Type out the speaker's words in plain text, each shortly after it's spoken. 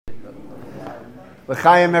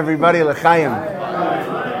L'chaim, everybody, l'chaim.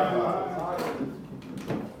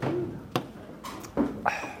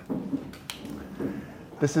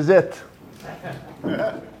 This is it.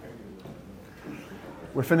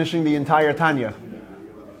 We're finishing the entire Tanya.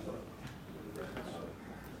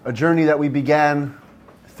 A journey that we began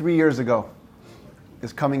 3 years ago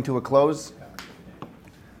is coming to a close.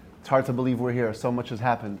 It's hard to believe we're here. So much has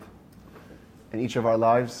happened in each of our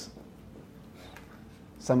lives.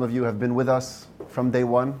 Some of you have been with us from day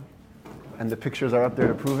one, and the pictures are up there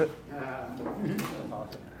to prove it.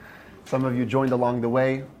 Some of you joined along the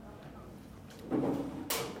way.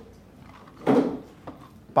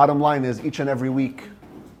 Bottom line is, each and every week,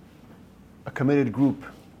 a committed group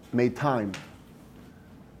made time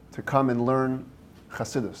to come and learn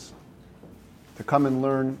Chassidus, to come and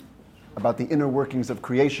learn about the inner workings of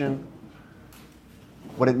creation,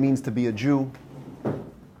 what it means to be a Jew,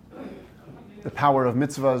 the power of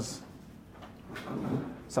mitzvahs,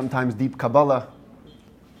 sometimes deep Kabbalah.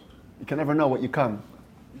 You can never know what you come.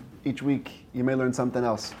 Each week, you may learn something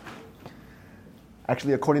else.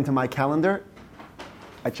 Actually, according to my calendar,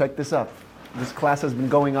 I checked this up. This class has been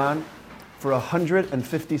going on for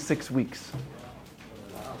 156 weeks.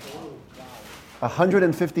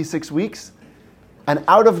 156 weeks, and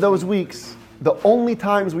out of those weeks, the only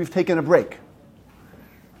times we've taken a break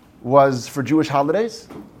was for Jewish holidays,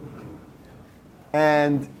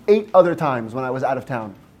 and 8 other times when I was out of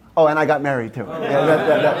town. Oh, and I got married too. Small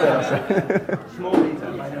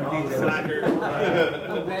detail. I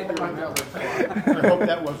hope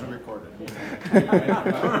that wasn't recorded.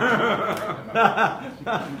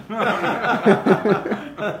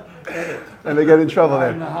 And they get in trouble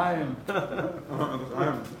there.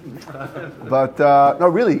 But no,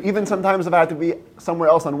 really, even sometimes if I had to be somewhere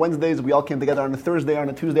else on Wednesdays, we all came together on a Thursday or on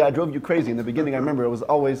a Tuesday. I drove you crazy. In the beginning, I remember it was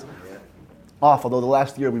always off, although the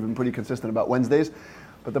last year we've been pretty consistent about Wednesdays.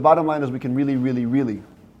 But the bottom line is we can really, really, really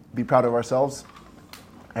be proud of ourselves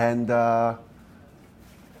and proud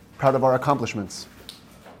of our accomplishments.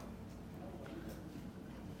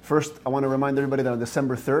 First, I want to remind everybody that on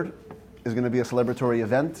December 3rd is going to be a celebratory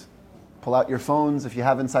event. Pull out your phones if you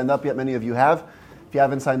haven't signed up yet. Many of you have. If you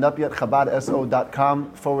haven't signed up yet,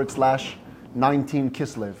 chabadso.com/19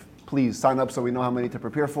 Kislev. Please sign up so we know how many to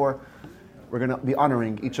prepare for. We're going to be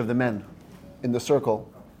honoring each of the men in the circle.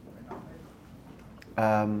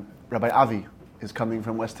 Rabbi Avi is coming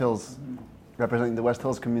from West Hills, representing the West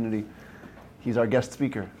Hills community. He's our guest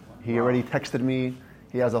speaker. He already texted me.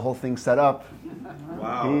 He has a whole thing set up.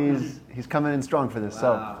 Wow. He's coming in strong for this.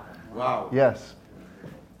 Wow. Yes.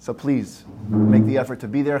 So please, make the effort to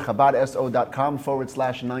be there.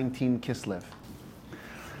 chabadso.com/19 Kislev.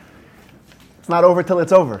 It's not over till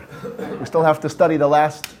it's over. We still have to study the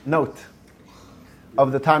last note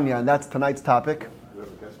of the Tanya, and that's tonight's topic.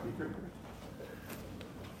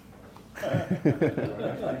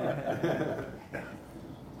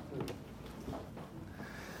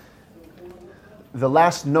 The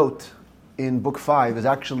last note in Book 5 is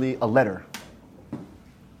actually a letter.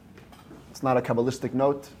 It's not a Kabbalistic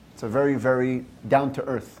note. It's a very, very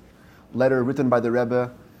down-to-earth letter written by the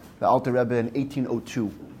Rebbe, the Alter Rebbe, in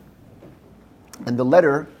 1802. And the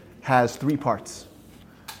letter has 3 parts.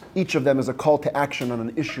 Each of them is a call to action on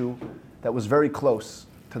an issue that was very close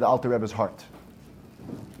to the Alter Rebbe's heart.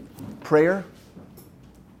 Prayer,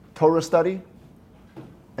 Torah study,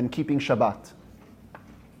 and keeping Shabbat.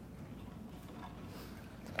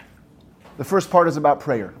 The first part is about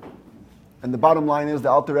prayer. And the bottom line is the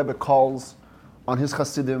Alter Rebbe calls on his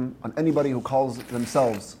Hasidim, on anybody who calls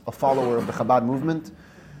themselves a follower of the Chabad movement,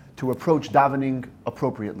 to approach davening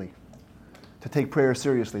appropriately, to take prayer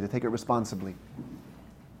seriously, to take it responsibly.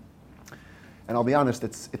 And I'll be honest,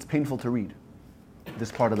 it's painful to read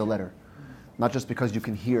this part of the letter. Not just because you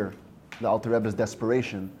can hear the Alter Rebbe's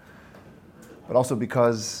desperation, but also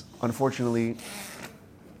because, unfortunately,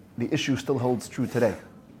 the issue still holds true today.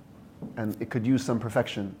 And it could use some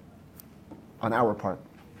perfection on our part.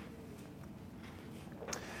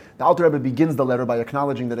 The Alter Rebbe begins the letter by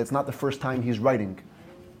acknowledging that it's not the first time he's writing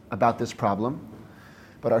about this problem,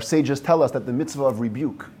 but our sages tell us that the mitzvah of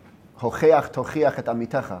rebuke, hocheach tochiach et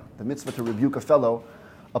amitecha, the mitzvah to rebuke a fellow,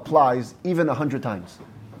 applies even 100 times.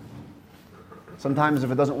 Sometimes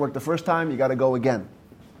if it doesn't work the first time, you got to go again.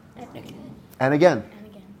 And again.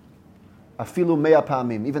 Afilu mea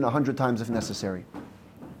pa'amim, even 100 times if necessary.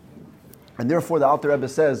 And therefore the Alter Rebbe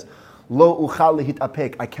says, Lo uchal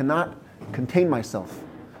lehitapek, I cannot contain myself.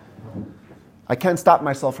 I can't stop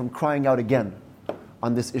myself from crying out again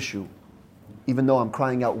on this issue, even though I'm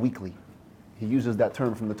crying out weekly. He uses that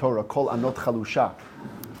term from the Torah, kol anot chalusha.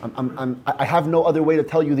 I have no other way to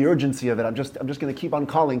tell you the urgency of it. I'm just going to keep on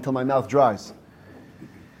calling till my mouth dries.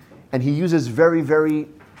 And he uses very, very,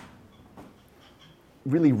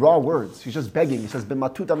 really raw words. He's just begging. He says,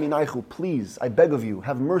 "B'matuta minaychu, please, I beg of you,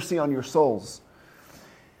 have mercy on your souls.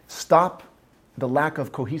 Stop the lack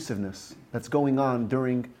of cohesiveness that's going on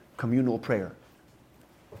during communal prayer."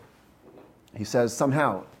 He says,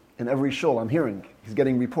 somehow, in every shul I'm hearing, he's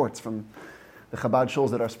getting reports from the Chabad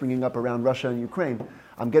shuls that are springing up around Russia and Ukraine.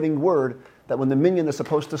 I'm getting word that when the minyan is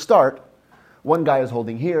supposed to start, one guy is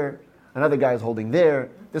holding here, another guy is holding there,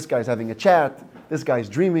 this guy's having a chat, this guy's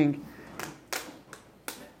dreaming.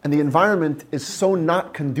 And the environment is so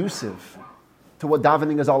not conducive to what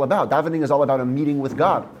davening is all about. Davening is all about a meeting with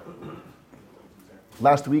God.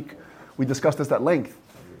 Last week, we discussed this at length.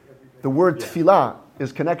 The word tefillah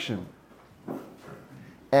is connection.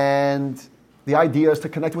 And the idea is to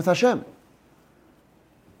connect with Hashem.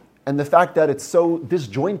 And the fact that it's so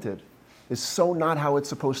disjointed is so not how it's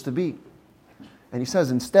supposed to be. And he says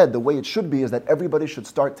instead, the way it should be is that everybody should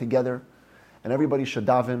start together and everybody should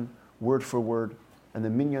daven word for word and the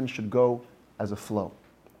minyan should go as a flow.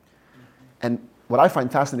 And what I find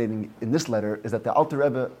fascinating in this letter is that the Alter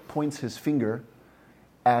Rebbe points his finger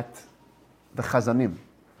at the chazanim.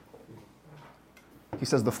 He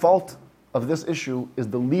says the fault of this issue is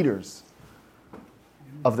the leaders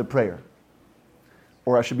of the prayer.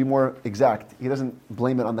 Or I should be more exact, he doesn't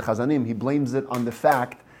blame it on the chazanim, he blames it on the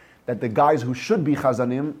fact that the guys who should be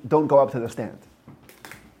chazanim don't go up to the stand.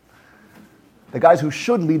 The guys who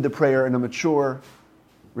should lead the prayer in a mature,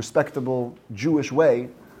 respectable, Jewish way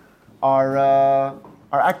are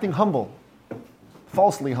acting humble,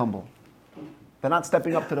 falsely humble. They're not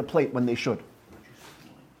stepping up to the plate when they should.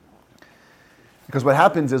 Because what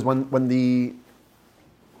happens is when the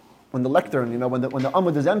lectern, when the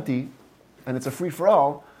amud is empty and it's a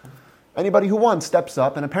free-for-all, anybody who wants steps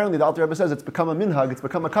up, and apparently the Alter Rebbe says it's become a minhag, it's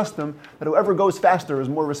become a custom, that whoever goes faster is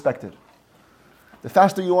more respected. The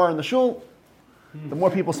faster you are in the shul, the more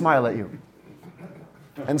people smile at you.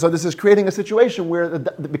 And so this is creating a situation where,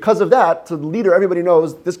 because of that, so the leader, everybody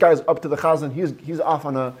knows, this guy's up to the chazan, he's off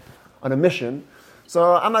on a mission.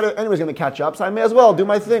 So I'm not anyways going to catch up, so I may as well do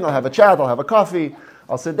my thing. I'll have a chat, I'll have a coffee,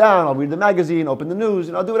 I'll sit down, I'll read the magazine, open the news,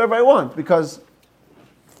 I'll do whatever I want, because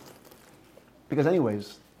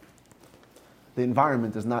anyways, the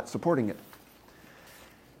environment is not supporting it.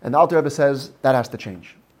 And the Alter Rebbe says that has to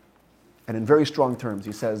change. And in very strong terms,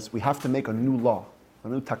 he says we have to make a new law, a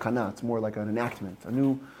new takana. It's more like an enactment. A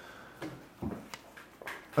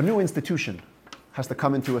new institution has to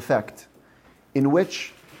come into effect in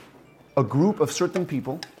which a group of certain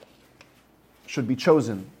people should be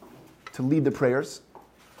chosen to lead the prayers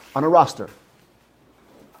on a roster.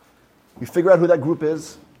 You figure out who that group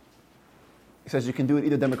is. He says you can do it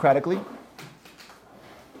either democratically.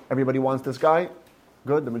 Everybody wants this guy.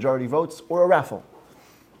 Good, the majority votes. Or a raffle.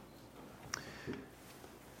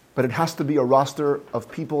 But it has to be a roster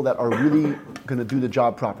of people that are really going to do the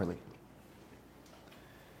job properly.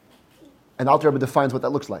 And Alter Rebbe defines what that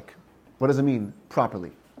looks like. What does it mean,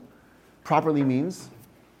 properly? Properly means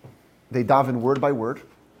they daven word by word,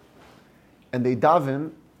 and they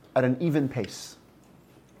daven at an even pace.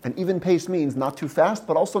 An even pace means not too fast,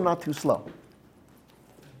 but also not too slow.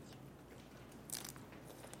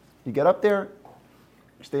 You get up there,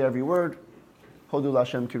 you say every word, Hodu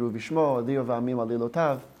L'Hashem Kiru Vishmo, Adiyo V'Amim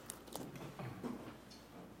Alilotav.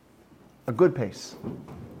 A good pace.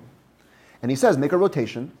 And he says, make a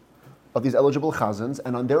rotation of these eligible chazans,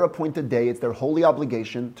 and on their appointed day, it's their holy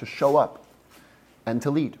obligation to show up and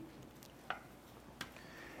to lead.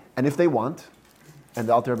 And if they want, and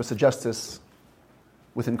the Alter Rebbe suggests this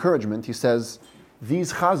with encouragement, he says,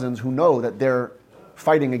 these chazans who know that they're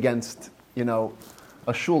fighting against,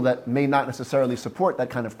 a shul that may not necessarily support that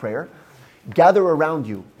kind of prayer, gather around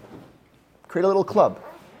you, create a little club,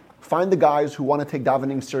 find the guys who want to take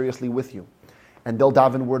davening seriously with you, and they'll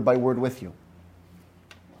daven word by word with you.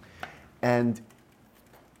 And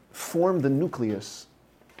form the nucleus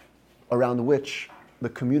around which the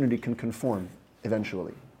community can conform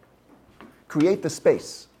eventually. Create the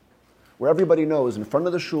space where everybody knows in front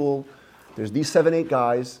of the shul, there's these 7-8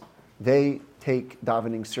 guys, they take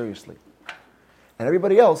davening seriously. And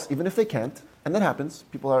everybody else, even if they can't, and that happens,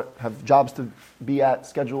 people have jobs to be at,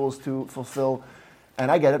 schedules to fulfill,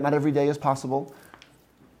 and I get it, not every day is possible,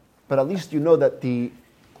 but at least you know that the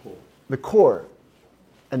core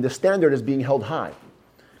and the standard is being held high.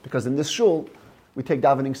 Because in this shul, we take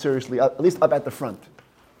davening seriously, at least up at the front.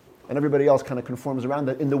 And everybody else kind of conforms around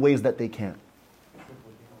that in the ways that they can.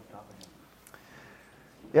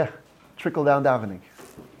 Yeah, trickle-down davening.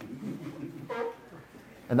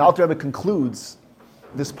 And the Alter Rebbe concludes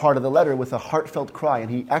this part of the letter with a heartfelt cry.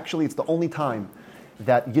 And it's the only time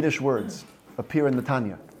that Yiddish words appear in the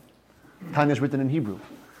Tanya. Tanya is written in Hebrew.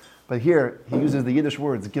 But here, he uses the Yiddish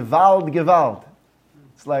words, Gewalt, Gewalt.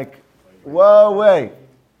 It's like, whoa, way.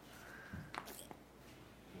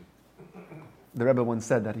 The Rebbe once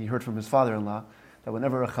said that he heard from his father-in-law that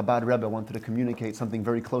whenever a Chabad Rebbe wanted to communicate something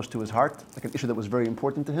very close to his heart, like an issue that was very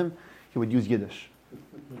important to him, he would use Yiddish.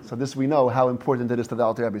 So this we know how important it is to the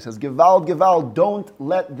Alter Rebbe. He says, Gewalt, Gewalt, don't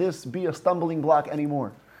let this be a stumbling block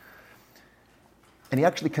anymore. And he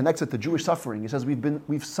actually connects it to Jewish suffering. He says,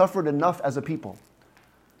 we've suffered enough as a people.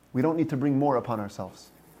 We don't need to bring more upon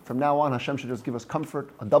ourselves. From now on, Hashem should just give us comfort,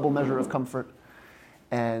 a double measure of comfort.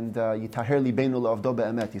 And Yitaher libeinu le'avdo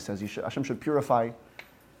be'emet, he says, Hashem should purify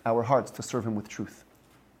our hearts to serve Him with truth.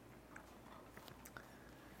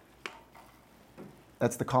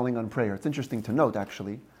 That's the calling on prayer. It's interesting to note,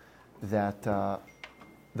 actually, that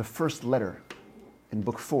the first letter in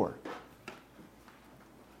Book 4,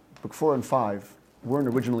 Book 4 and 5, weren't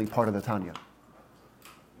originally part of the Tanya.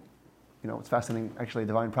 You know, it's fascinating, actually,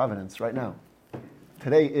 divine providence right now.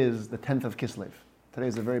 Today is the 10th of Kislev. Today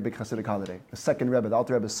is a very big Hasidic holiday. The second Rebbe, the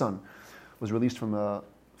Alter Rebbe's son, was released from a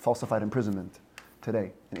falsified imprisonment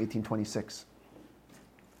today in 1826.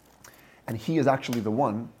 And he is actually the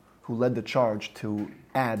one who led the charge to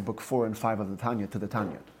add Book 4 and 5 of the Tanya to the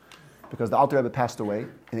Tanya. Because the Alter Rebbe passed away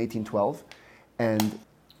in 1812, and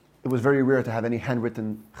it was very rare to have any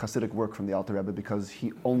handwritten Hasidic work from the Alter Rebbe because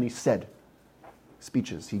he only said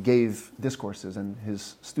speeches. He gave discourses, and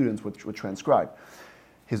his students would transcribe.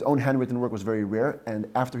 His own handwritten work was very rare, and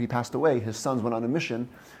after he passed away, his sons went on a mission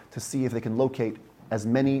to see if they can locate as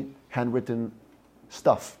many handwritten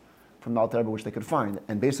stuff from the Alter Rebbe which they could find.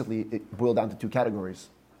 And basically, it boiled down to two categories: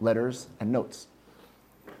 letters and notes.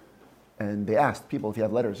 And they asked people, if you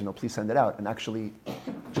have letters, please send it out. And actually,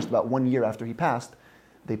 just about 1 year after he passed,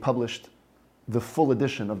 they published the full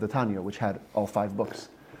edition of the Tanya, which had all 5 books.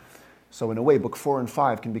 So in a way, Book 4 and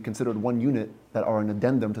 5 can be considered one unit that are an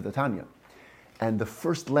addendum to the Tanya. And the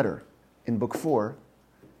first letter in Book 4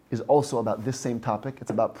 is also about this same topic.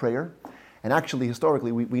 It's about prayer. And actually,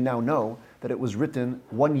 historically, we now know that it was written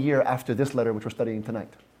 1 year after this letter, which we're studying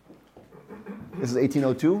tonight. This is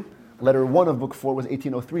 1802. Letter 1 of Book 4 was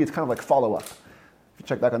 1803. It's kind of like follow-up. If you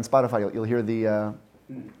check back on Spotify, you'll hear you'll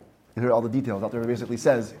hear all the details. Out there, it basically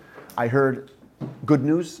says, I heard good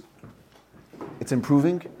news. It's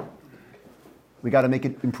improving. We got to make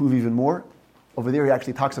it improve even more. Over there, he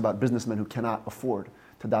actually talks about businessmen who cannot afford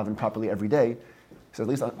to daven properly every day. He says, at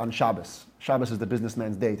least on Shabbos. Shabbos is the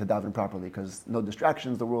businessman's day to daven properly because no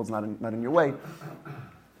distractions, the world's not in your way.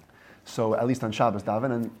 So at least on Shabbos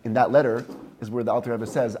daven. And in that letter is where the Alter Rebbe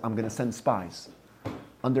says, I'm going to send spies,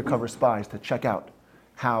 undercover spies, to check out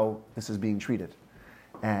how this is being treated.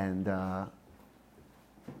 And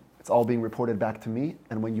it's all being reported back to me.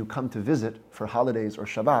 And when you come to visit for holidays or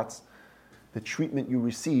Shabbats, the treatment you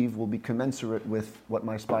receive will be commensurate with what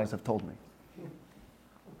my spies have told me.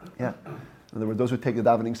 Yeah. In other words, those who take the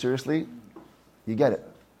davening seriously, you get it.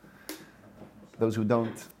 Those who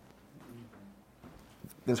don't,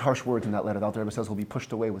 there's harsh words in that letter. The Alter Rebbe says will be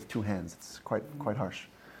pushed away with 2 hands. It's quite harsh.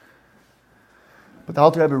 But the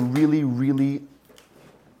Alter Rebbe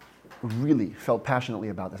really felt passionately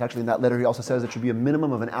about this. Actually, in that letter, he also says it should be a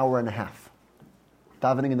minimum of an hour and a half.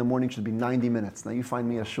 Davening in the morning should be 90 minutes. Now you find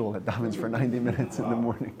me a shul that davens for 90 minutes in the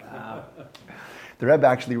morning. Wow. The Rebbe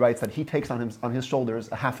actually writes that he takes on his shoulders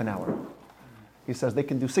a half an hour. He says they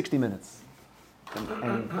can do 60 minutes.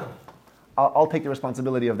 And I'll take the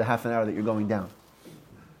responsibility of the half an hour that you're going down.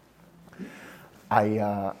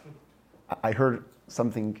 I heard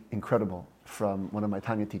something incredible from one of my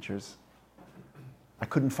Tanya teachers. I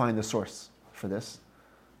couldn't find the source for this,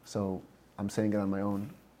 so I'm saying it on my own.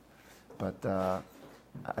 But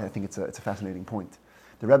I think it's a fascinating point.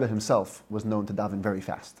 The Rebbe himself was known to daven very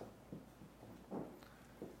fast.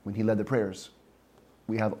 When he led the prayers,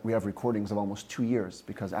 we have recordings of almost 2 years,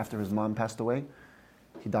 because after his mom passed away,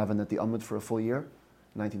 he davened at the Amud for a full year,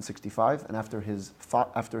 1965, and after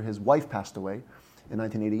his wife passed away in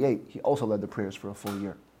 1988, he also led the prayers for a full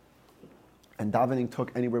year. And davening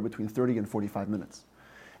took anywhere between 30 and 45 minutes.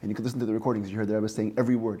 And you can listen to the recordings, you hear the Rebbe saying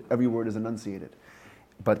every word is enunciated.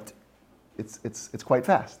 But it's quite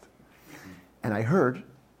fast. And I heard,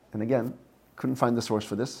 and again, couldn't find the source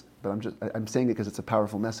for this, but I'm saying it because it's a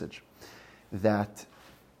powerful message, that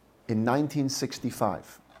in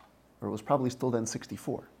 1965, or it was probably still then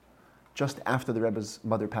 64, just after the Rebbe's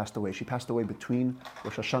mother passed away, she passed away between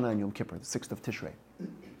Rosh Hashanah and Yom Kippur, the 6th of Tishrei.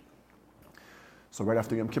 So right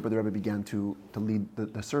after Yom Kippur, the Rebbe began to lead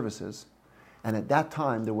the services. And at that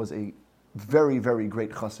time, there was a very, very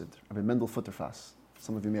great chassid, Rabbi Mendel Futterfass.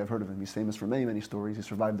 Some of you may have heard of him. He's famous for many, many stories. He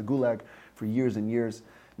survived the Gulag for years and years,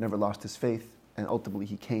 never lost his faith, and ultimately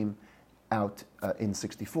he came out in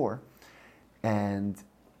 64. And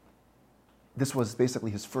this was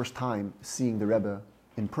basically his first time seeing the Rebbe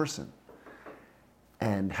in person.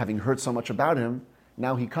 And having heard so much about him,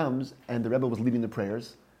 now he comes and the Rebbe was leading the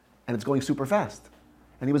prayers and it's going super fast.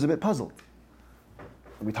 And he was a bit puzzled.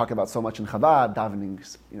 And we talk about so much in Chabad, davening,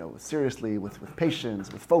 seriously, with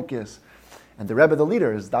patience, with focus. And the Rebbe, the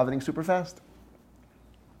leader, is davening super fast.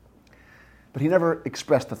 But he never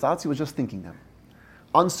expressed the thoughts, he was just thinking them.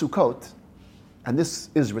 On Sukkot, and this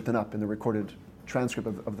is written up in the recorded transcript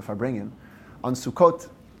of the Farbrengen, on Sukkot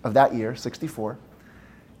of that year, 64,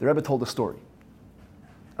 the Rebbe told a story,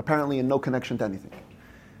 apparently in no connection to anything.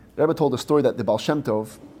 The Rebbe told a story that the Baal Shem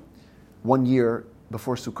Tov, 1 year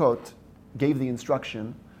before Sukkot, gave the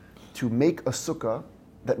instruction to make a sukkah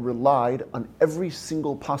that relied on every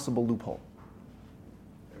single possible loophole.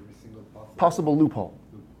 Every single Possible loophole.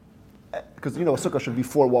 Because, a sukkah should be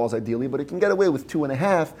 4 walls ideally, but it can get away with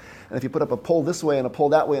 2.5. And if you put up a pole this way and a pole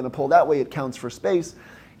that way and a pole that way, it counts for space.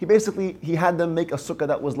 He had them make a sukkah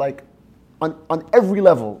that was like, on every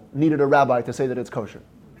level, needed a rabbi to say that it's kosher.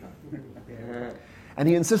 And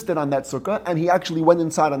he insisted on that sukkah, and he actually went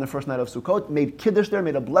inside on the first night of Sukkot, made kiddush there,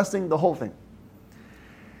 made a blessing, the whole thing.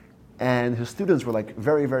 And his students were like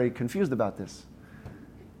very, very confused about this.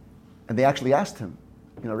 And they actually asked him,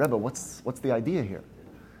 Rebbe, what's the idea here?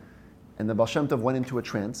 And the Baal Shem Tov went into a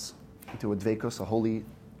trance, into a dveikus, a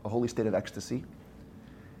holy state of ecstasy.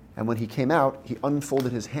 And when he came out, he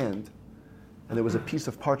unfolded his hand, and there was a piece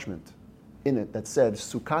of parchment in it that said,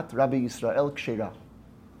 Sukkot Rabbi Yisrael Kshera.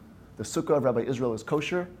 The sukkah of Rabbi Israel is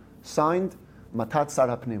kosher, signed Matat Sar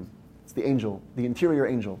HaPnim. It's the angel, the interior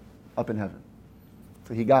angel up in heaven.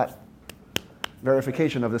 So he got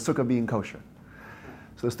verification of the sukkah being kosher.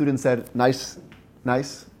 So the student said, nice,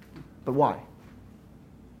 but why?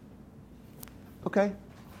 Okay,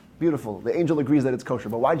 beautiful. The angel agrees that it's kosher,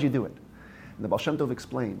 but why'd you do it? And the Baal Shem Tov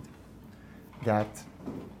explained that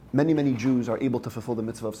many, many Jews are able to fulfill the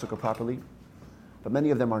mitzvah of sukkah properly, but many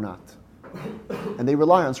of them are not. And they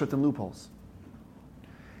rely on certain loopholes.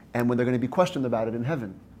 And when they're going to be questioned about it in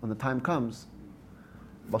heaven, when the time comes,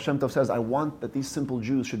 Baal Shem Tov says, I want that these simple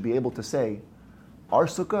Jews should be able to say, our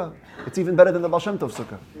sukkah, it's even better than the Baal Shem Tov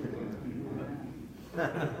sukkah.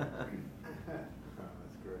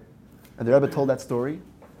 And the Rebbe told that story,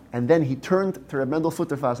 and then he turned to Reb Mendel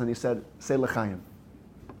Futterfass and he said, Say l'chaim.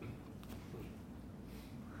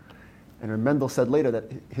 And Reb Mendel said later that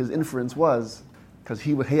his inference was, because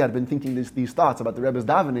he had been thinking these thoughts about the Rebbe's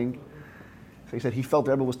davening, so he said he felt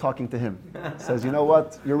the Rebbe was talking to him. He says, you know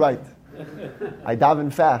what, you're right. I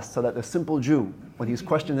daven fast so that the simple Jew, when he's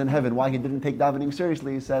questioned in heaven why he didn't take davening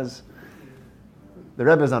seriously, he says, the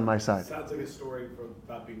Rebbe's on my side. Sounds like a story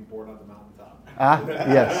about being born on the mountaintop.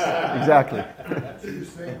 Yes, exactly. So you're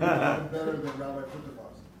saying he's better than Rabbi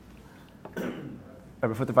Futterfass?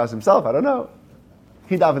 Rabbi Futterfass himself, I don't know.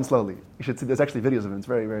 He davens slowly. You should see, there's actually videos of him. It's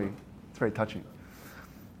very touching.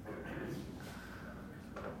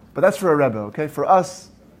 But that's for a Rebbe, okay? For us,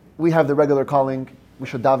 we have the regular calling. We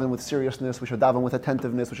should daven with seriousness. We should daven with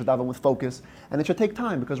attentiveness. We should daven with focus. And it should take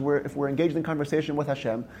time, because if we're engaged in conversation with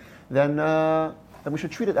Hashem, then we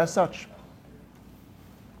should treat it as such.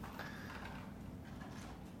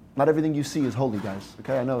 Not everything you see is holy, guys.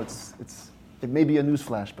 Okay, I know it may be a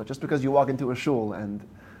newsflash, but just because you walk into a shul and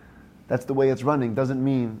that's the way it's running doesn't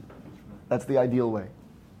mean that's the ideal way.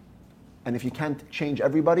 And if you can't change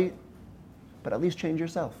everybody, but at least change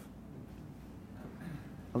yourself.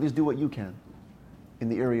 At least do what you can in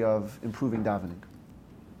the area of improving davening.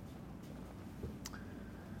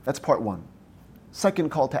 That's part 1.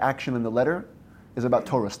 Second call to action in the letter is about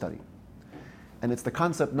Torah study. And it's the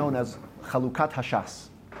concept known as Chalukat Hashas,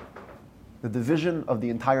 the division of the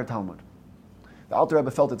entire Talmud. The Alter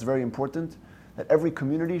Rebbe felt it's very important that every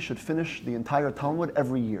community should finish the entire Talmud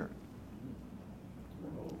every year.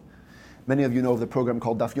 Many of you know of the program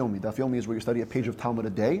called Daf Yomi. Daf Yomi is where you study a page of Talmud a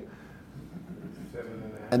day,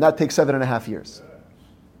 and that takes 7.5 years.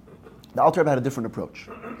 The Alter Rebbe had a different approach.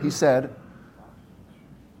 He said,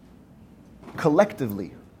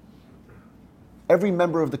 collectively, every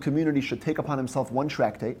member of the community should take upon himself one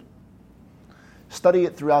tractate, study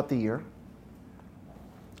it throughout the year,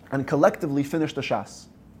 and collectively finish the Shas.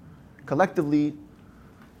 Collectively,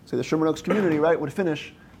 say the Shulchan Aruch's community, right, would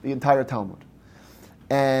finish the entire Talmud.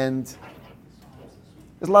 And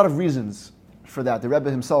there's a lot of reasons for that. The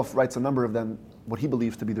Rebbe himself writes a number of them, what he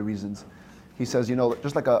believes to be the reasons. He says,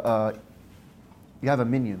 just like you have a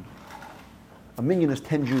minyan. A minyan is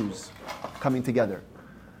 10 Jews coming together.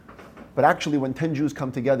 But actually, when 10 Jews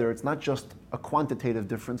come together, it's not just a quantitative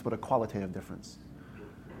difference, but a qualitative difference.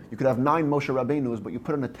 You could have 9 Moshe Rabbeinus, but you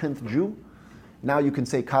put in a 10th Jew, Now you can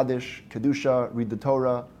say Kaddish, Kedusha, read the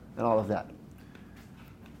Torah, and all of that.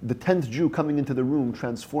 The 10th Jew coming into the room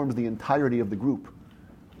transforms the entirety of the group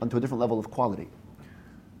onto a different level of quality.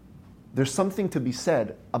 There's something to be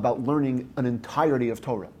said about learning an entirety of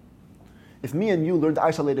Torah. If me and you learned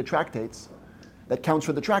isolated tractates, that counts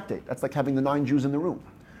for the tractate. That's like having the 9 Jews in the room.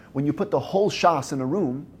 When you put the whole Shas in a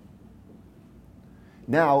room,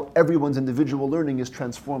 now everyone's individual learning is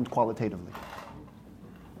transformed qualitatively.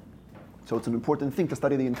 So it's an important thing to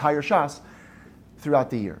study the entire Shas throughout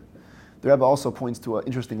the year. The Rebbe also points to an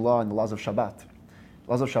interesting law in the laws of Shabbat.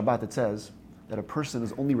 Laws of Shabbat, it says that a person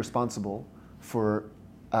is only responsible for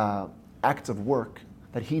acts of work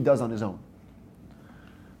that he does on his own.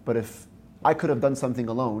 But if I could have done something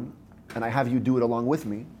alone, and I have you do it along with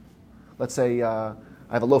me, let's say I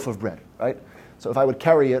have a loaf of bread, right? So if I would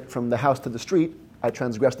carry it from the house to the street, I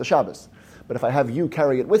transgress the Shabbos. But if I have you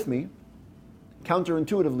carry it with me,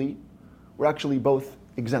 counterintuitively, we're actually both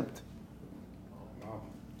exempt.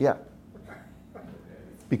 Yeah.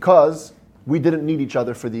 Because we didn't need each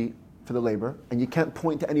other for the labor, and you can't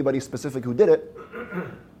point to anybody specific who did it,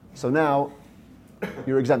 so now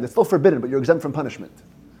you're exempt. It's still forbidden, but you're exempt from punishment.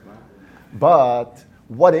 But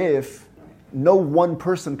what if no one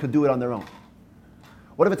person could do it on their own?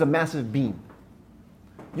 What if it's a massive beam?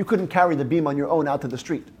 You couldn't carry the beam on your own out to the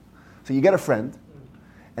street. So you get a friend,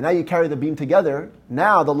 and now you carry the beam together.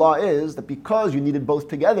 Now the law is that because you needed both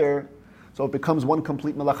together, so it becomes one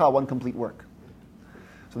complete melacha, one complete work.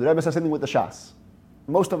 So the Rebbe says something with the Shas.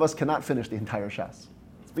 Most of us cannot finish the entire Shas.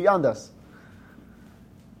 It's beyond us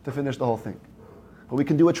to finish the whole thing. But we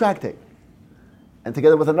can do a tractate. And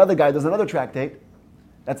together with another guy does another tractate.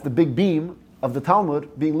 That's the big beam of the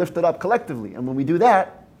Talmud being lifted up collectively. And when we do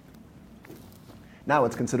that, now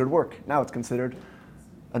it's considered work. Now it's considered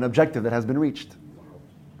an objective that has been reached.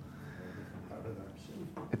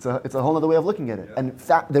 It's a whole other way of looking at it. And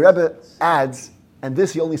the Rebbe adds, and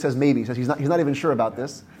this he only says maybe. He says he's not even sure about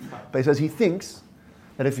this. But he says he thinks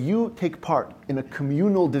that if you take part in a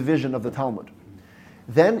communal division of the Talmud,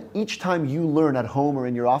 then each time you learn at home or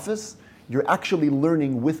in your office, you're actually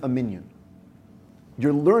learning with a minyan.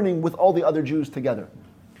 You're learning with all the other Jews together.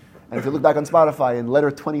 And if you look back on Spotify in letter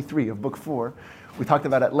 23 of book 4, we talked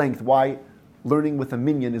about at length why learning with a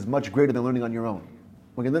minyan is much greater than learning on your own.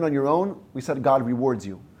 When you learn on your own, we said God rewards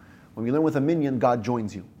you. When you learn with a minyan, God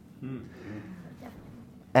joins you.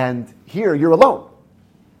 And here, you're alone.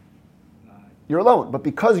 You're alone. But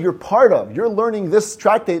because you're learning this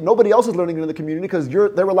tractate, nobody else is learning it in the community because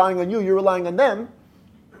they're relying on you, you're relying on them.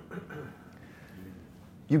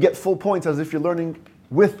 You get full points as if you're learning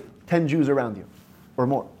with 10 Jews around you, or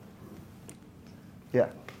more. Yeah.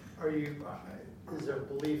 Is there a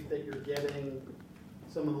belief that you're getting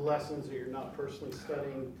some of the lessons that you're not personally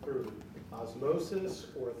studying through osmosis,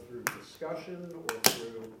 or through discussion, or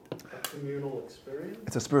through a communal experience?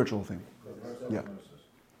 It's a spiritual thing. Yeah.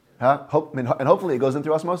 Huh? And hopefully it goes in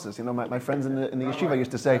through osmosis. You know, my friends in the yeshiva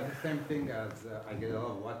used to say... It's the same thing as I get a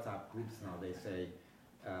lot of WhatsApp groups now. They say,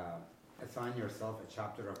 assign yourself a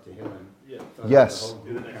chapter of Tehillim. Yeah. So yes. The whole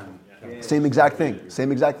group can Same exact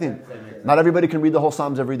thing. Not everybody can read the whole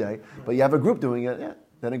Psalms every day, but you have a group doing it, yeah.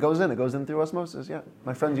 Then it goes in through osmosis, yeah.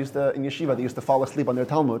 My friends in yeshiva, they used to fall asleep on their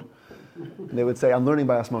Talmud, and they would say, I'm learning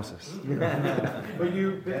by osmosis. And when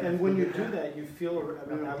you do that, you feel,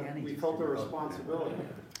 we felt a responsibility.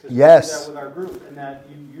 Yes. We did that with our group, and that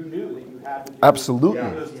you knew that you had to do Absolutely.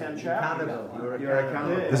 those 10 chapters. You're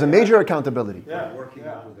accountable. There's a major accountability. Yeah. Working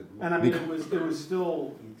out with a group. And I mean, it was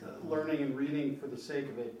still learning and reading for the sake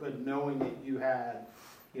of it, but knowing that you had,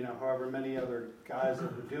 however many other guys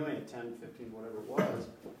that were doing it, 10, 15, whatever it was.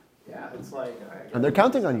 Yeah, it's like... And they're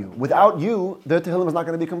counting on you. Without you, the Tehillim is not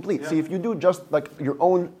going to be complete. Yeah. See, if you do just like your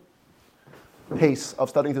own pace of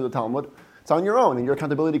studying through the Talmud, it's on your own, and your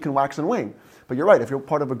accountability can wax and wane. But you're right, if you're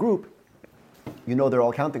part of a group, they're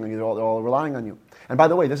all counting on you, they're all relying on you. And by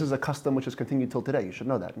the way, this is a custom which has continued till today. You should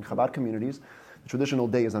know that. In Chabad communities, the traditional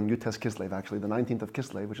day is on Yutes Kislev, actually, the 19th of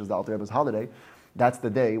Kislev, which is the Alter Rebbe's holiday. That's the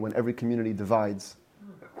day when every community divides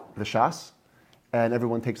the Shas, and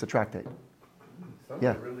everyone takes a tractate. Some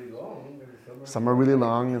are really long. Some are really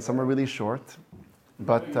long, and some are really short.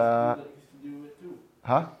 But,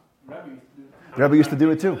 huh? The Rebbe used to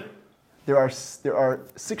do it too. There are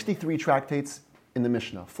 63 tractates in the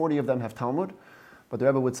Mishnah. 40 of them have Talmud, but the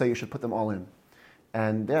Rebbe would say you should put them all in.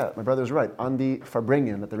 And yeah, my brother's right. On the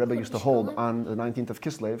Farbrengen that the Rebbe used to hold on the 19th of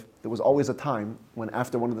Kislev, there was always a time when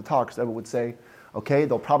after one of the talks, the Rebbe would say, okay,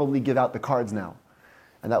 they'll probably give out the cards now.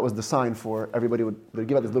 And that was the sign for everybody would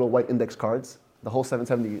give out these little white index cards, the whole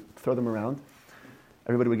 770, throw them around.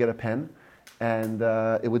 Everybody would get a pen. And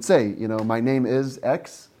it would say, my name is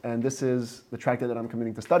X, and this is the tractate that I'm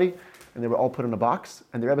committing to study. And they were all put in a box.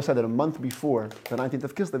 And the Rebbe said that a month before the 19th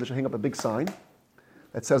of Kislev, they should hang up a big sign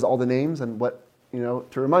that says all the names and what,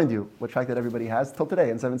 to remind you what tractate everybody has. Till today,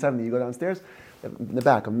 in 770, you go downstairs, in the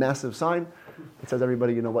back, a massive sign. It says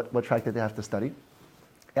everybody, what tractate they have to study.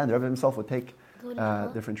 And the Rebbe himself would take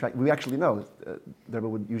different tractates. We actually know the Rebbe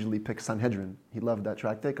would usually pick Sanhedrin. He loved that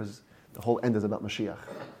tractate because the whole end is about Mashiach.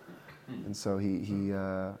 And so he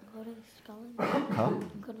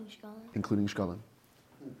including Shkolin.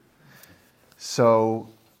 So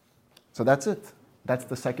that's it. That's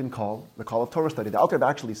the second call, the call of Torah study. The Alter Rebbe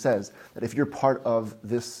actually says that if you're part of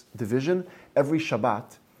this division, every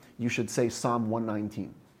Shabbat you should say Psalm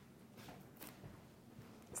 119.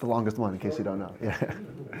 It's the longest one, in case you don't know. Yeah,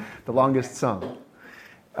 the longest psalm.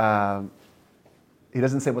 He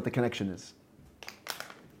doesn't say what the connection is.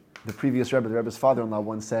 The previous Rebbe, the Rebbe's father-in-law,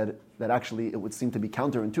 once said that actually it would seem to be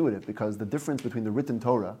counterintuitive because the difference between the written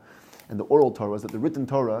Torah and the oral Torah is that the written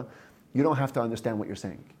Torah, you don't have to understand what you're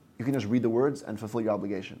saying. You can just read the words and fulfill your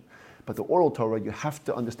obligation. But the oral Torah, you have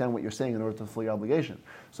to understand what you're saying in order to fulfill your obligation.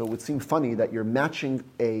 So it would seem funny that you're matching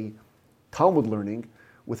a Talmud learning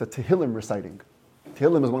with a Tehillim reciting.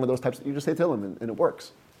 Tehillim is one of those types, you just say Tehillim and it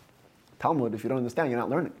works. Talmud, if you don't understand, you're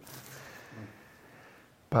not learning.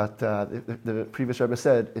 But the previous Rebbe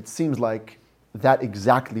said, it seems like that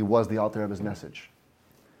exactly was the Alter Rebbe's message.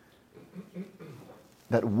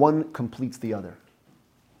 That one completes the other.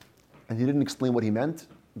 And he didn't explain what he meant,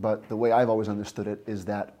 but the way I've always understood it is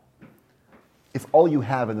that if all you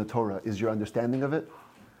have in the Torah is your understanding of it,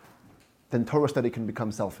 then Torah study can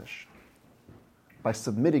become selfish. By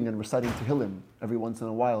submitting and reciting Tehillim every once in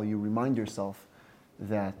a while, you remind yourself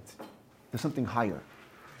that there's something higher.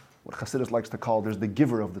 What Chassidus likes to call, there's the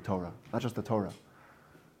giver of the Torah, not just the Torah.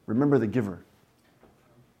 Remember the giver.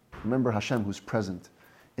 Remember Hashem who's present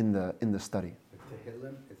in the study. The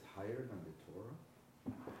Tehillim is higher than the Torah?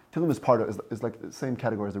 Tehillim is like the same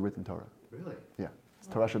category as the written Torah. Really? Yeah. It's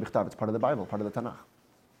Torah Shebichtav. It's part of the Bible, part of the Tanakh.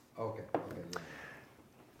 Okay. Yeah.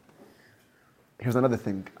 Here's another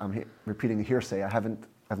thing. I'm repeating a hearsay.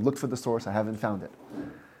 I've looked for the source. I haven't found it.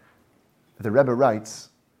 The Rebbe writes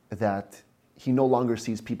that he no longer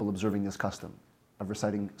sees people observing this custom of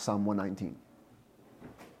reciting Psalm 119.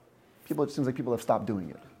 It seems like people have stopped doing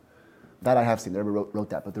it. That I have seen. The Rebbe wrote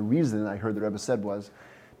that. But the reason I heard the Rebbe said was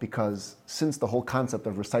because since the whole concept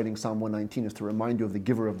of reciting Psalm 119 is to remind you of the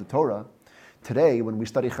giver of the Torah, today when we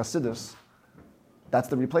study Chassidus, that's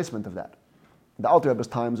the replacement of that. In the Alter Rebbe's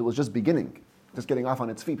times, it was just beginning, just getting off on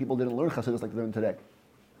its feet. People didn't learn Chassidus like they learn today.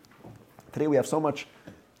 Today we have so much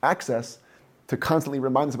access to constantly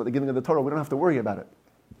remind us about the giving of the Torah, we don't have to worry about it.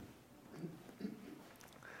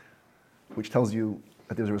 Which tells you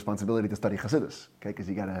that there's a responsibility to study Chassidus, okay? Because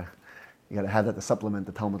you gotta have that to supplement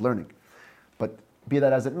the Talmud learning. But be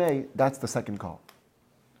that as it may, that's the second call.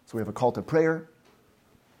 So we have a call to prayer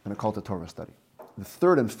and a call to Torah study. The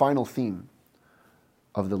third and final theme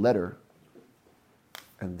of the letter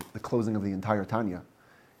and the closing of the entire Tanya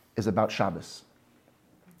is about Shabbos,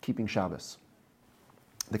 keeping Shabbos.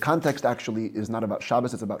 The context actually is not about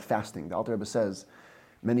Shabbos, it's about fasting. The Alter Rebbe says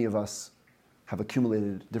many of us have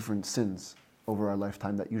accumulated different sins over our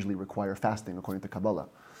lifetime that usually require fasting according to Kabbalah.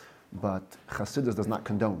 But Chassidus does not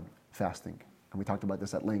condone fasting. And we talked about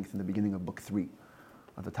this at length in the beginning of book 3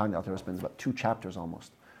 of the Tanya. The Alter Rebbe spends about 2 chapters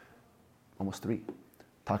almost 3,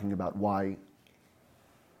 talking about why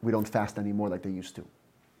we don't fast anymore like they used to.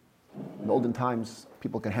 In the olden times,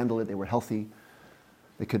 people could handle it, they were healthy,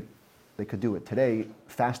 they could do it. Today,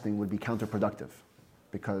 fasting would be counterproductive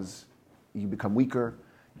because you become weaker,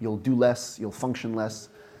 you'll do less, you'll function less,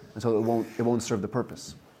 and so it won't serve the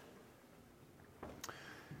purpose.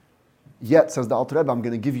 Yet, says the Alter Rebbe, I'm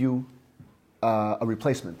going to give you a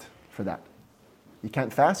replacement for that. You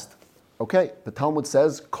can't fast? Okay, the Talmud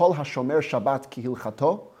says, Kol hashomer Shabbat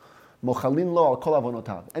kihilchato, mochalin lo al kol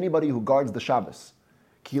avonotav. Anybody who guards the Shabbos,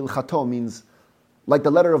 kihilchato means like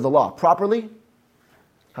the letter of the law, properly,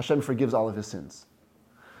 Hashem forgives all of his sins.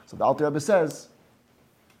 So the Alter Rebbe says,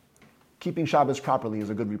 keeping Shabbos properly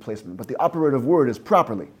is a good replacement. But the operative word is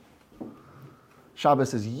properly.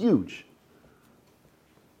 Shabbos is huge.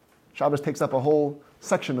 Shabbos takes up a whole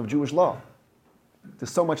section of Jewish law.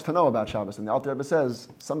 There's so much to know about Shabbos. And the Alter Rebbe says,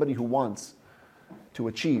 somebody who wants to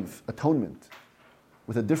achieve atonement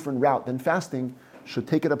with a different route than fasting should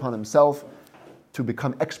take it upon himself to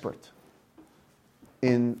become expert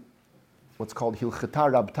in what's called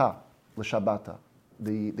Hilchata Rabta l'Shabbata,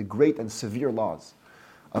 the great and severe laws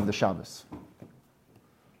of the Shabbos.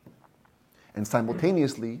 And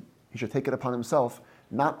simultaneously, he should take it upon himself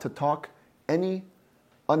not to talk any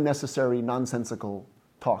unnecessary, nonsensical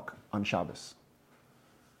talk on Shabbos.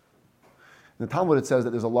 In the Talmud it says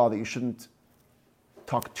that there's a law that you shouldn't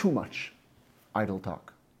talk too much idle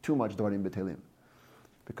talk, too much Dvarim B'Telim,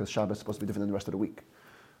 because Shabbos is supposed to be different than the rest of the week.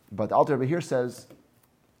 But the Alter Rebbe here says,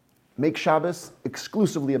 make Shabbos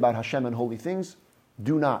exclusively about Hashem and holy things.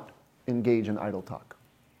 Do not engage in idle talk.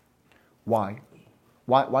 Why?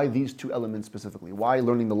 Why these two elements specifically? Why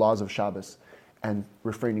learning the laws of Shabbos and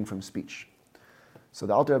refraining from speech? So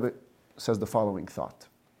the Alter Rebbe says the following thought.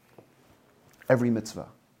 Every mitzvah,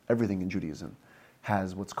 everything in Judaism,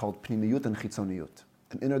 has what's called pnimiyut and chitzoniyut,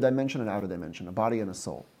 an inner dimension and outer dimension, a body and a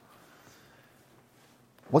soul.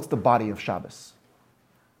 What's the body of Shabbos?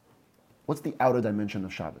 What's the outer dimension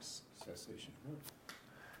of Shabbos? Cessation.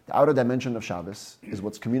 The outer dimension of Shabbos is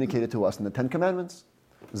what's communicated to us in the Ten Commandments.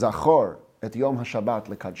 Zachor et Yom HaShabbat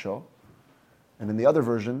lekadsho. And in the other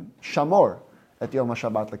version, Shamor et Yom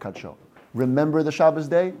HaShabbat lekadsho. Remember the Shabbos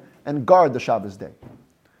day and guard the Shabbos day.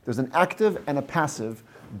 There's an active and a passive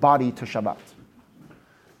body to Shabbat.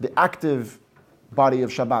 The active body of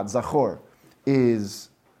Shabbat, Zachor, is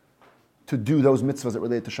to do those mitzvahs that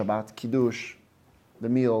relate to Shabbat, Kiddush, the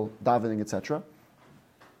meal, davening, etc.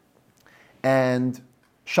 And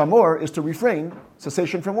Shamor is to refrain,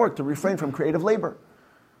 cessation from work, to refrain from creative labor.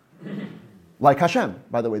 Like Hashem,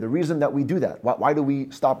 by the way, the reason that we do that. Why do we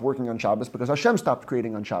stop working on Shabbos? Because Hashem stopped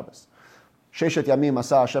creating on Shabbos. Sheshet yamim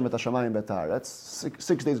asa Hashem et hashamayim betar. That's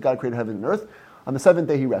 6 days God created heaven and earth. On the 7th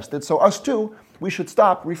day He rested. So us too, we should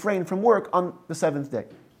stop, refrain from work on the 7th day.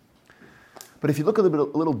 But if you look a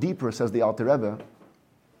little deeper, says the Alter Rebbe,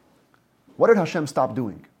 what did Hashem stop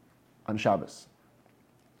doing on Shabbos?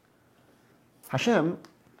 Hashem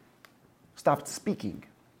stopped speaking.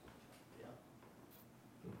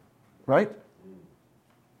 Right?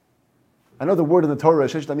 I know the word in the Torah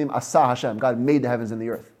is Sheshet Yamim Asa Hashem. God made the heavens and the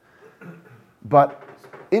earth. But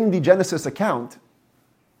in the Genesis account,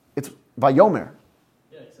 it's Vayomer.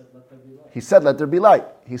 Yeah, he said, let there be light. He said, let there be light.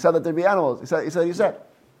 He said, let there be animals. He said.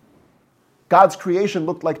 God's creation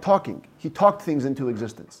looked like talking. He talked things into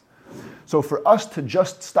existence. So for us to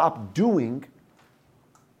just stop doing,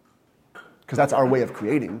 because that's our way of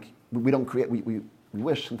creating, we don't create, we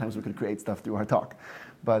wish sometimes we could create stuff through our talk.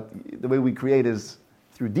 But the way we create is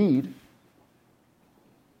through deed.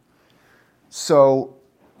 So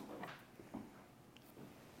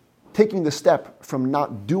taking the step from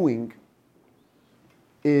not doing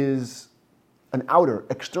is an outer,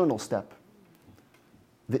 external step.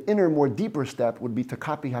 The inner, more deeper step would be to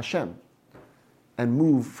copy Hashem and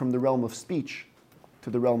move from the realm of speech to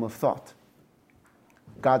the realm of thought.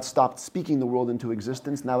 God stopped speaking the world into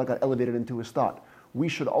existence, now it got elevated into His thought. We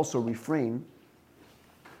should also refrain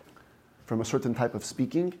from a certain type of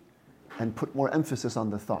speaking and put more emphasis on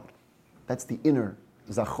the thought. That's the inner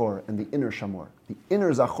Zachor and the inner Shamor. The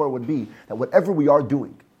inner Zachor would be that whatever we are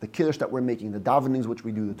doing, the Kiddush that we're making, the davenings which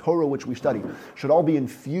we do, the Torah which we study, should all be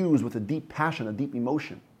infused with a deep passion, a deep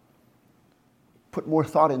emotion. Put more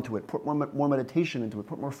thought into it, put more meditation into it,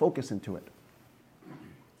 put more focus into it.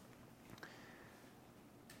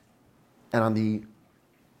 And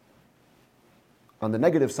on the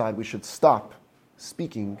negative side, we should stop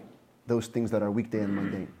speaking those things that are weekday and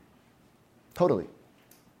mundane. Totally.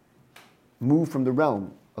 Move from the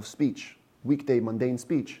realm of speech, weekday mundane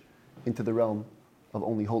speech, into the realm of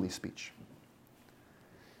only holy speech.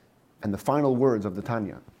 And the final words of the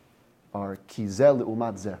Tanya are ki zeh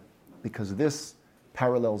le'umat zeh, because this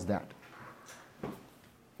parallels that. A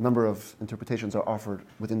number of interpretations are offered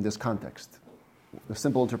within this context. The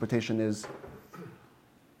simple interpretation is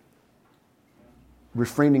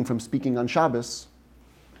refraining from speaking on Shabbos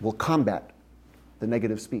will combat the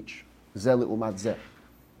negative speech. Zeh le'umat zeh.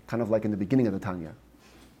 Kind of like in the beginning of the Tanya.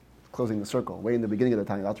 Closing the circle. Way in the beginning of the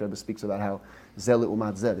Tanya, the Alter Rebbe speaks about how zeh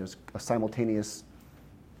le'umat zeh. There's a simultaneous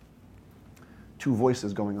two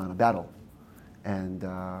voices going on, a battle. And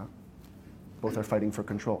both are fighting for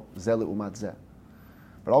control. Zeh le'umat zeh.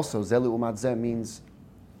 But also, zeh le'umat zeh means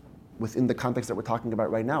within the context that we're talking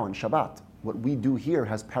about right now, in Shabbat. What we do here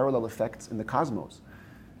has parallel effects in the cosmos,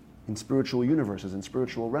 in spiritual universes, in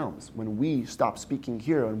spiritual realms. When we stop speaking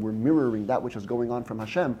here and we're mirroring that which is going on from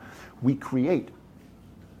Hashem, we create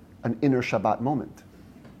an inner Shabbat moment.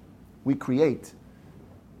 We create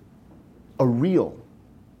a real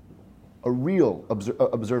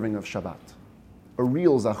observing of Shabbat, a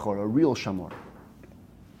real Zachor, a real Shamor.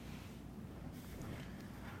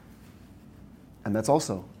 And that's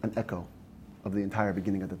also an echo of the entire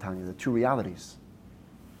beginning of the Tanya, the two realities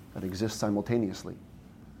that exist simultaneously.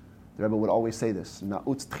 The Rebbe would always say this,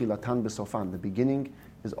 Na'utz tchilatan b'sofan, the beginning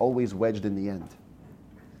is always wedged in the end.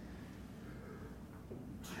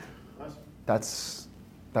 That's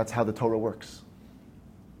That's how the Torah works.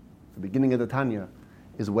 The beginning of the Tanya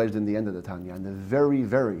is wedged in the end of the Tanya. And the very,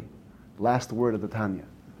 very last word of the Tanya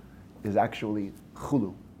is actually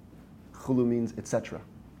chulu. Chulu means etc.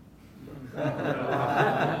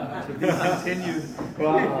 Continues.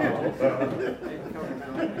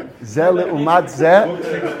 Ze le'umat ze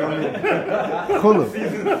chulu.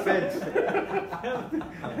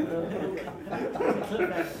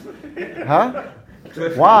 Huh?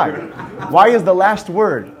 Why? Why is the last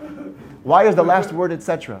word? Why is the last word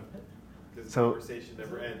etc.? Because So- the conversation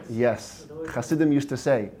never ends. Yes. Chassidim used to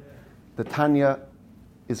say, the Tanya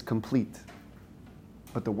is complete,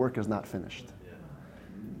 but the work is not finished.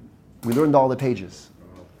 We learned all the pages,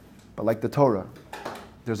 but like the Torah,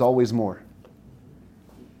 there's always more.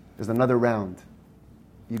 There's another round.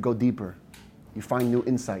 You go deeper. You find new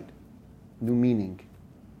insight, new meaning.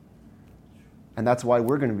 And that's why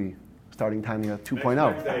we're going to be starting Tanya 2.0.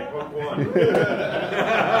 Next day, book one.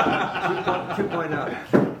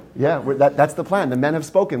 2.0. Yeah, that's the plan. The men have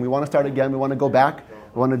spoken. We want to start again. We want to go back.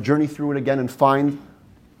 We want to journey through it again and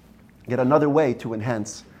get another way to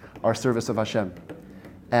enhance our service of Hashem.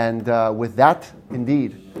 And with that,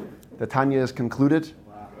 indeed, the Tanya is concluded.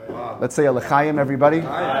 Wow. Let's say a l'chaim, everybody.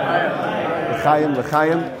 L'chaim,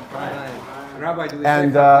 l'chaim. Rabbi, do we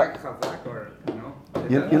And, say chazak or no?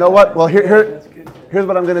 You know what? Well, here's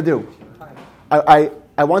what I'm going to do. I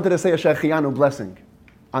wanted to say a Shechianu blessing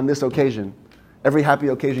on this occasion. Every happy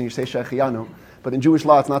occasion you say Shechianu. But in Jewish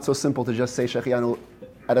law, it's not so simple to just say Shechianu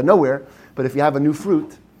out of nowhere. But if you have a new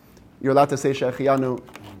fruit, you're allowed to say Shechianu,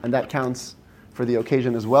 and that counts for the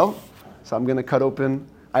occasion as well. So I'm going to cut open.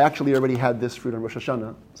 I actually already had this fruit on Rosh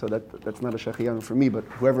Hashanah, so that's not a Shechianu for me, but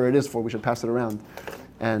whoever it is for, we should pass it around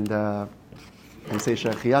and say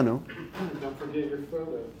Shechianu. Don't forget your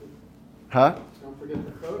photo. Huh? Don't forget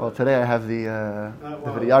the photo. Well, today I have the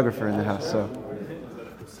videographer in the house, so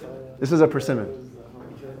this is a persimmon.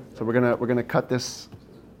 So we're gonna cut this.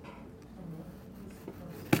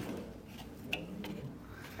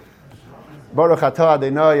 Baruch atah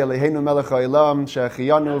Adonai Eloheinu melech haolam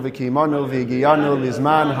she'achiyanu v'kiyimanu v'higiyanu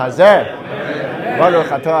lizman hazeh. Baruch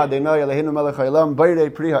atah Adonai Eloheinu melech haolam b'irei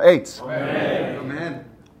pri ha'etz. Amen.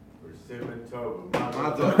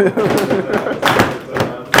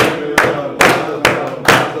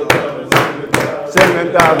 Simen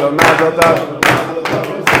tov, mazel tov.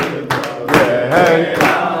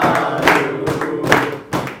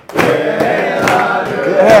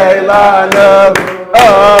 Yehelanu,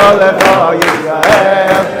 Olecha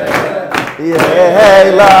Yisrael.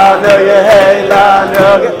 Yehelanu, Yehelanu.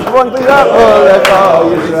 Everyone please up. Olecha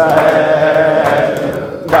Yisrael.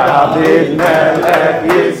 David Melech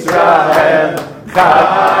Yisrael.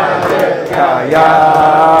 Chai v'kayam.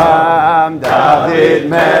 David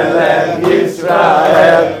Melech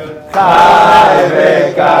Yisrael. Chai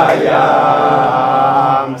v'kayam.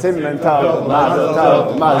 Simen tov, mazel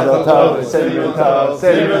tov, mazel tov, simen tov,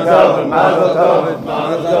 simen tov, mazel tov,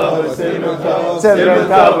 mazel tov, simen tov, simen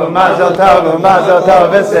tov, mazel tov, mazel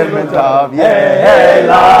tov, simen tov.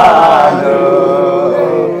 Yehelanu,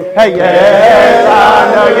 hey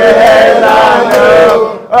Yehelanu, Yehelanu,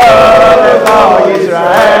 Olecha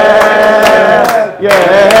Yisrael.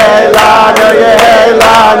 Yehelanu,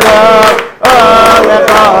 Yehelanu,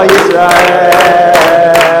 Olecha Yisrael.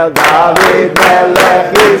 David Melech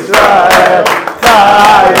Yisrael,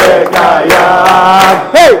 Chai v'kayam.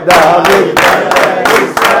 Hey, David Melech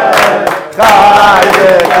Yisrael, Chai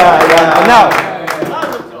v'kayam. Now,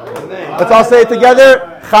 let's all say it together.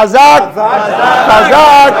 Chazak,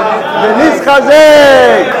 Chazak,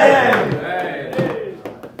 V'nischazek.